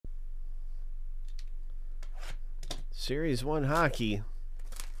Series 1 hockey.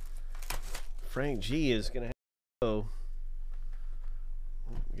 Frank G is going to have to go.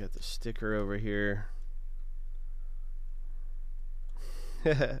 We got the sticker over here.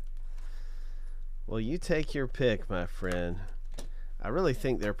 Well, you take your pick, my friend. I really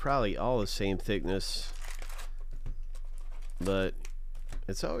think they're probably all the same thickness, but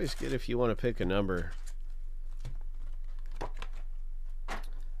it's always good if you want to pick a number.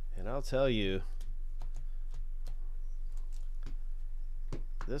 And I'll tell you,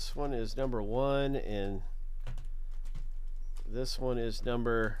 this one is number 1 and this one is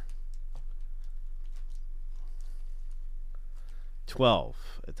number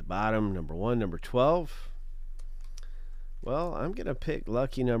 12 at the bottom. Number 1, number 12. Well, I'm going to pick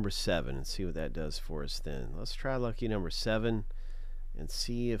lucky number 7 and see what that does for us then. Let's try lucky number 7 and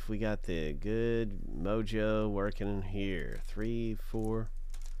see if we got the good mojo working in here. 3, 4.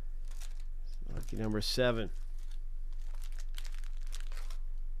 Lucky number 7.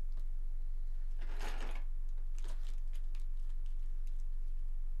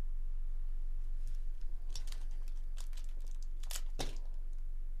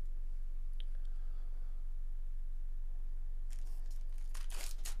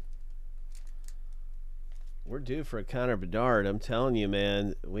 We're due for a Connor Bedard. I'm telling you,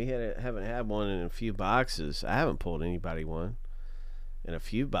 man, we haven't had one in a few boxes. I haven't pulled anybody one in a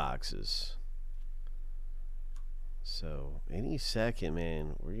few boxes. So any second,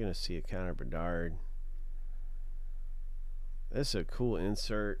 man, we're going to see a Connor Bedard. This is a cool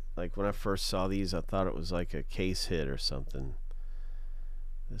insert. Like when I first saw these, I thought it was like a case hit or something.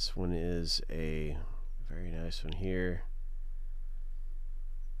 This one is a very nice one here.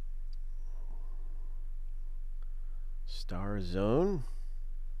 Star Zone.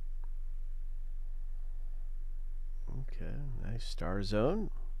 Okay, nice Star Zone.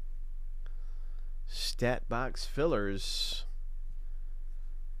 Stat box fillers.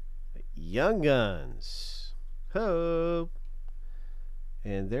 Young Guns. Ho!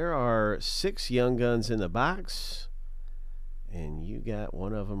 And there are 6 Young Guns in the box. And you got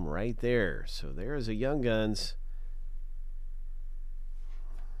one of them right there. So there's a Young Guns.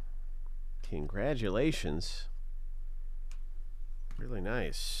 Congratulations. Really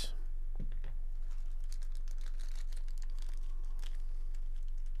nice.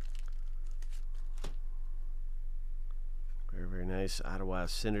 Very, very nice. Ottawa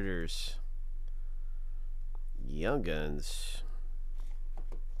Senators. Young Guns.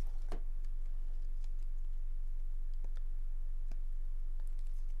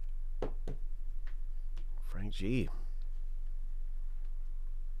 Frank G.